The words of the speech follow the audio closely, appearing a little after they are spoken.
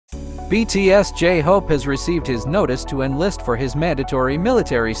BTS J-hope has received his notice to enlist for his mandatory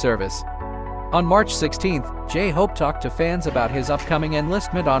military service. On March 16th, J-hope talked to fans about his upcoming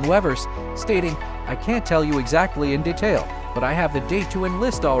enlistment on Weverse, stating, "I can't tell you exactly in detail, but I have the date to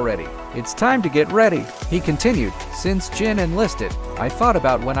enlist already. It's time to get ready." He continued, "Since Jin enlisted, I thought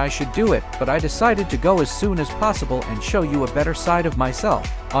about when I should do it, but I decided to go as soon as possible and show you a better side of myself."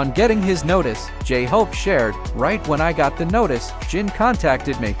 On getting his notice, J-hope shared, "Right when I got the notice, Jin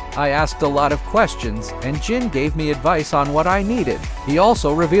contacted me. I asked a lot of questions, and Jin gave me advice on what I needed." He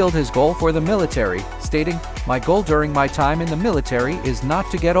also revealed his goal for the military, stating, "My goal during my time in the military is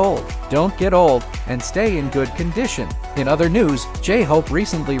not to get old. Don't get old, and stay in good condition." In other news, J-hope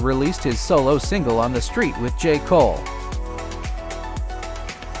recently released his solo single On the Street with J. Cole.